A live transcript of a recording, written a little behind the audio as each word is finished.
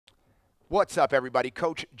What's up, everybody?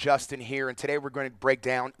 Coach Justin here, and today we're going to break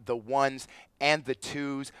down the ones and the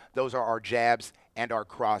twos. Those are our jabs and our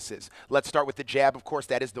crosses. Let's start with the jab. Of course,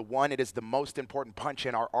 that is the one. It is the most important punch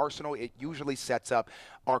in our arsenal. It usually sets up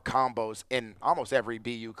our combos in almost every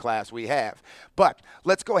BU class we have. But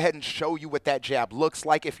let's go ahead and show you what that jab looks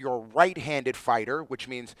like. If you're a right-handed fighter, which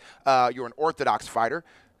means you're an orthodox fighter,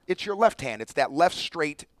 it's your left hand. It's that left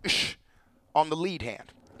straight on the lead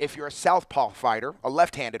hand. If you're a southpaw fighter, a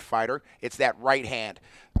left-handed fighter, it's that right hand,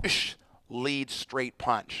 lead straight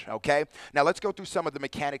punch, okay? Now let's go through some of the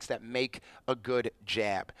mechanics that make a good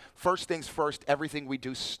jab. First things first, everything we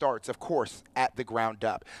do starts, of course, at the ground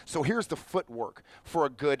up. So here's the footwork for a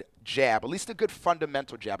good jab, at least a good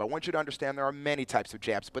fundamental jab. I want you to understand there are many types of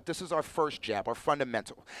jabs, but this is our first jab, our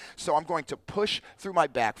fundamental. So I'm going to push through my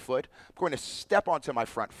back foot, I'm going to step onto my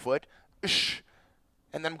front foot,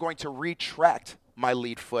 and then I'm going to retract my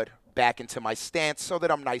lead foot back into my stance so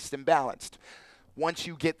that I'm nice and balanced. Once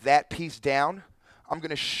you get that piece down, I'm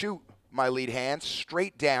going to shoot my lead hand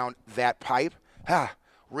straight down that pipe.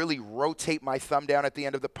 Really rotate my thumb down at the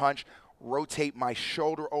end of the punch, rotate my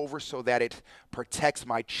shoulder over so that it protects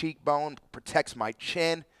my cheekbone, protects my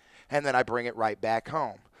chin, and then I bring it right back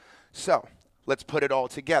home. So let's put it all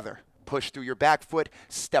together. Push through your back foot,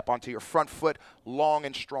 step onto your front foot, long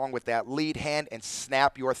and strong with that lead hand, and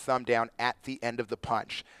snap your thumb down at the end of the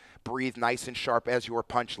punch. Breathe nice and sharp as your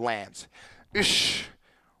punch lands.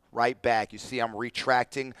 Right back. You see I'm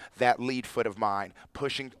retracting that lead foot of mine,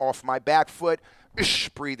 pushing off my back foot,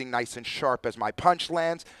 breathing nice and sharp as my punch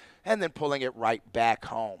lands, and then pulling it right back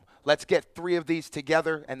home. Let's get 3 of these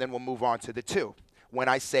together, and then we'll move on to the 2. When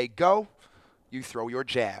I say go, you throw your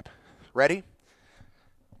jab. Ready?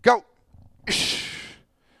 Go.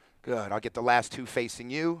 Good. I'll get the last 2 facing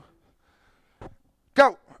you.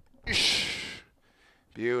 Go.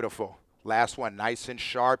 Beautiful. Last one, nice and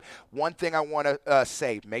sharp. One thing I want to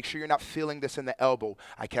say, make sure you're not feeling this in the elbow.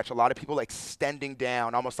 I catch a lot of people extending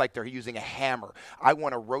down, almost like they're using a hammer. I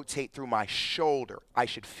want to rotate through my shoulder. I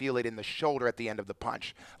should feel it in the shoulder at the end of the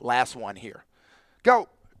punch. Last one here. Go.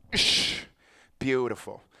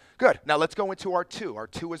 Beautiful. Good. Now let's go into our 2. Our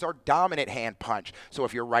 2 is our dominant hand punch. So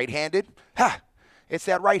if you're right-handed, it's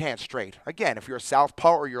that right hand straight. Again, if you're a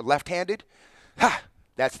southpaw or you're left-handed,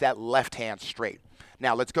 that's that left hand straight.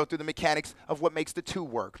 Now let's go through the mechanics of what makes the 2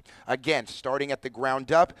 work. Again, starting at the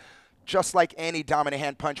ground up, just like any dominant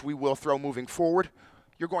hand punch we will throw moving forward,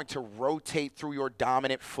 you're going to rotate through your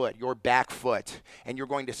dominant foot, your back foot, and you're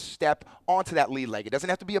going to step onto that lead leg. It doesn't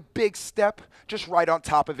have to be a big step, just right on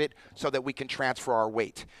top of it so that we can transfer our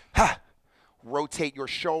weight. Rotate your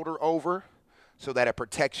shoulder over so that it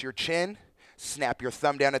protects your chin. Snap your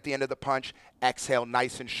thumb down at the end of the punch. Exhale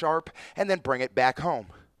nice and sharp, and then bring it back home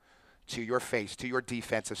to your face, to your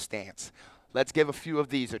defensive stance. Let's give a few of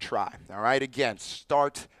these a try. All right, again,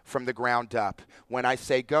 start from the ground up. When I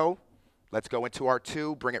say go, let's go into our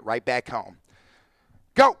 2, bring it right back home.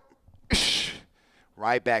 Go.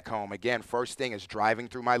 Right back home. Again, first thing is driving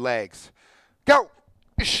through my legs. Go.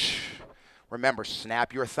 Remember,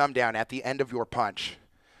 snap your thumb down at the end of your punch.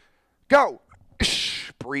 Go.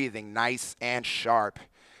 Breathing nice and sharp.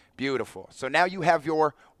 Beautiful. So now you have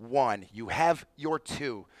your 1, you have your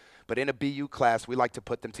 2, but in a BU class, we like to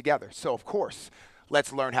put them together. So of course,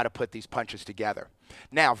 let's learn how to put these punches together.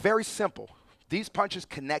 Now, very simple. These punches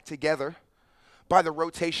connect together by the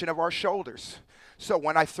rotation of our shoulders. So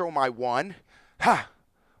when I throw my 1,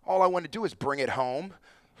 all I want to do is bring it home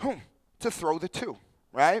to throw the 2,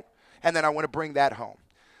 right? And then I want to bring that home.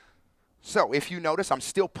 So if you notice, I'm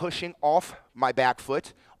still pushing off my back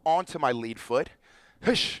foot onto my lead foot.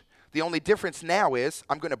 The only difference now is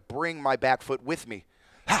I'm going to bring my back foot with me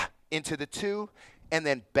into the 2 and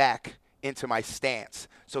then back into my stance.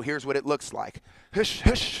 So here's what it looks like.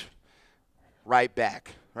 Right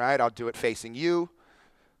back, right? I'll do it facing you.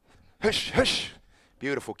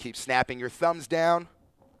 Beautiful. Keep snapping your thumbs down.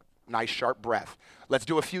 Nice sharp breath. Let's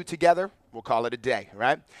do a few together. We'll call it a day,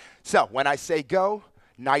 right? So when I say go,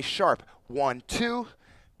 nice sharp. 1, 2,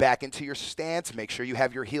 back into your stance. Make sure you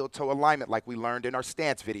have your heel-toe alignment like we learned in our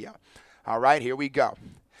stance video. All right, here we go.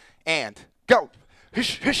 And go.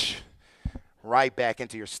 Right back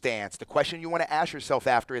into your stance. The question you want to ask yourself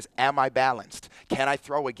after is, am I balanced? Can I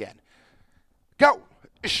throw again? Go.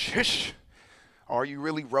 Are you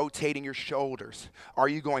really rotating your shoulders? Are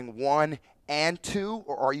you going 1 and 2,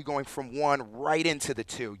 or are you going from 1 right into the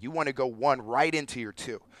 2? You want to go 1 right into your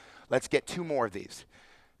 2. Let's get 2 more of these.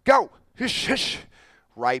 Go.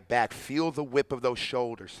 Right back. Feel the whip of those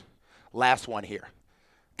shoulders. Last one here.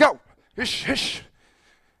 Go.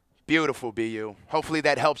 Beautiful, BU. Hopefully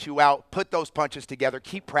that helps you out. Put those punches together,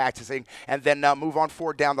 keep practicing, and then move on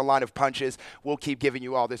forward down the line of punches. We'll keep giving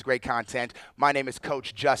you all this great content. My name is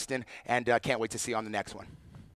Coach Justin, and can't wait to see you on the next one.